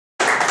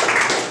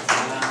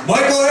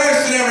Michael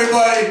Harrison,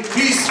 everybody.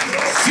 He's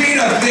seen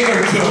a thing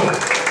or two.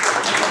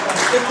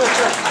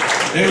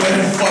 It would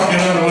have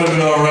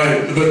been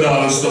alright, but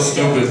no, it's still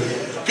stupid.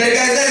 Okay,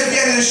 guys, that's the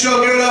end of the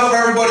show. Give it up for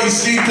everybody's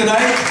seat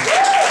tonight.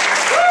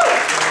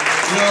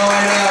 You know,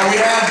 and we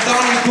have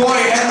Donnie Coy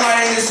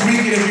headlining this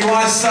weekend. If you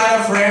want to sign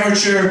up for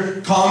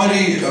amateur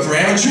comedy, for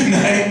amateur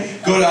night,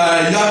 go to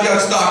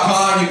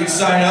yuckyucks.com. You can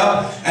sign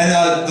up. And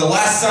the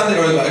last Sunday,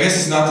 or I guess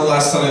it's not the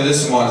last Sunday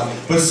this month,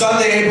 but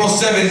Sunday, April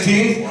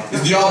 17th,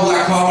 is the All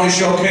Black Comedy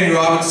Show. Kenny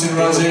Robinson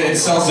runs it. It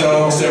sells out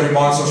almost every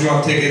month, so if you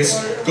want tickets,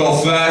 go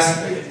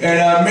fast. And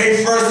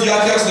May 1st,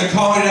 Yuck Yucks and the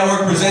Comedy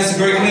Network presents the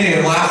Great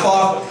Canadian Laugh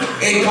Off.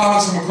 8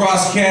 comics from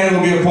across Canada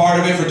will be a part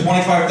of it for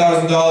 $25,000.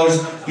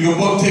 You can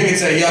book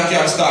tickets at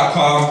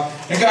yuckyucks.com.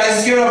 And guys,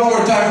 let's give it up one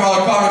more time for all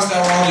the comics that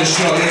were on this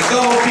show. It's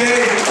so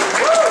okay.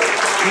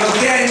 You know,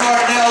 Danny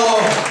Martinello,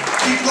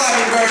 keep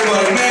clapping for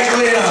everybody.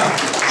 Magdalena,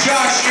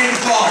 Josh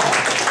Infall,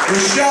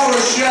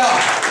 Rochelle,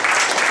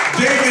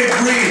 David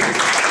Green,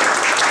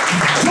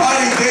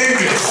 Tony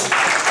Davis,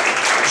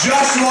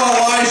 Joshua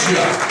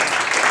Elijah,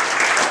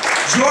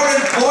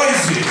 Jordan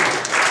Boise,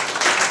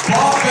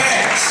 Bob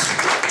Banks,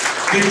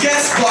 the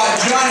guest spot,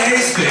 John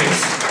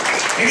Hastings,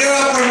 and give it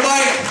up for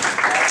Mike.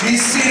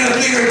 He's seen a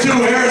thing or two,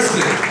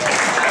 Harrison.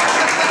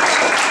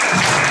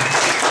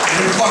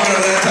 You're fucking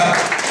up that time.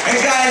 And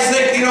guys,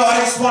 like, you know, I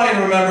just want you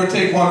to remember,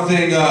 take one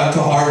thing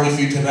to heart with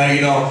you tonight.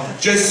 You know,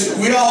 just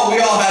we all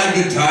had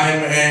a good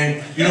time,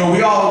 and you know,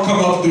 we all come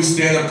up to do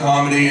stand-up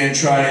comedy and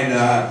try and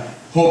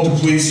hope to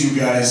please you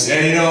guys.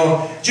 And you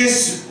know,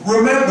 just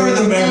remember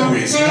the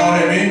memories. You know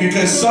what I mean?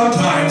 Because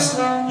sometimes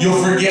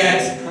you'll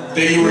forget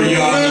that you were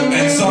young,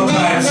 and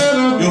sometimes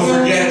you'll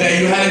forget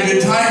that you had a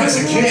good time as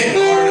a kid,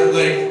 or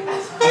like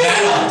an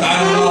adult.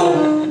 I don't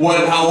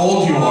know how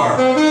old you are,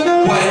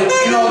 but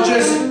you know,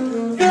 just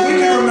if we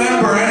can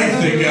remember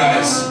anything,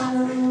 guys,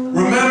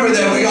 remember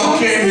that we all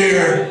came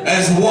here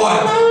as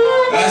one,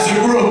 as a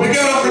group. We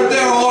got up for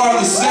Daryl R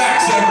on the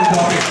sax,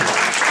 everybody.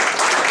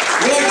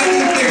 We like to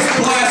do things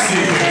classy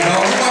here, you know.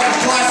 We want a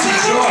classy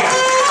joint.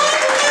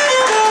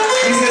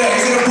 He's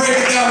gonna break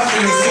it down for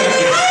you in a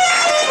second.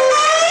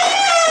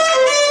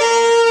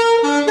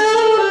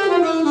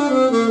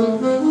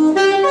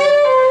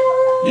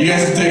 You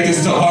guys can take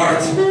this to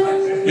heart.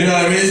 You know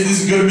what I mean?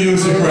 This is good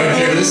music right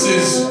here. This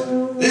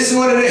is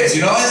what it is,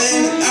 you know?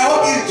 And I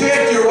hope you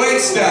take your wait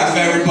staff,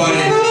 everybody.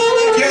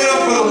 Give it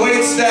up for the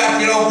wait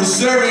staff, you know, for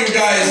serving you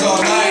guys all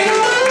night.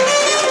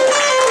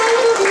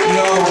 You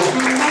know.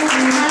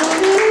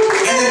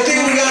 And the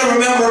thing we gotta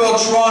remember about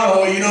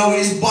Toronto, you know,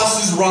 these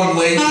buses run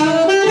late.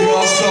 You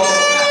know, so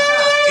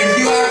if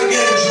you have to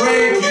get a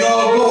drink, you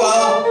know, go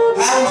out,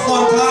 have a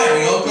fun time,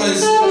 you know,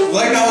 because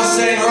like I was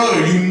saying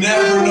earlier, you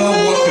never know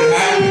what could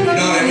happen, you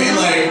know what I mean?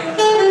 Like,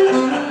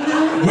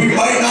 we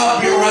might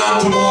not be around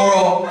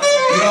tomorrow,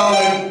 you know,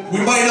 and we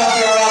might not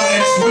be around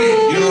next week,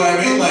 you know what I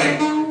mean? Like,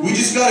 we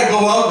just gotta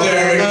go out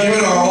there and give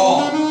it our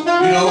all,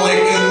 you know, like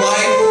in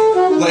life,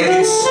 like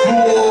in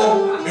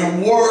school,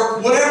 in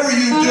work, whatever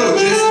you do,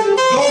 just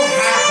don't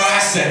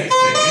half-ass anything,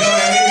 you know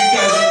what I mean?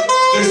 Because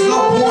there's no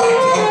point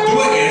of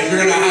doing it if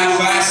you're gonna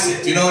half-ass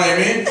it, you know what I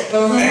mean?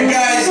 And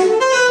guys,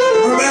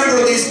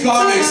 remember these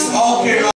comics all came out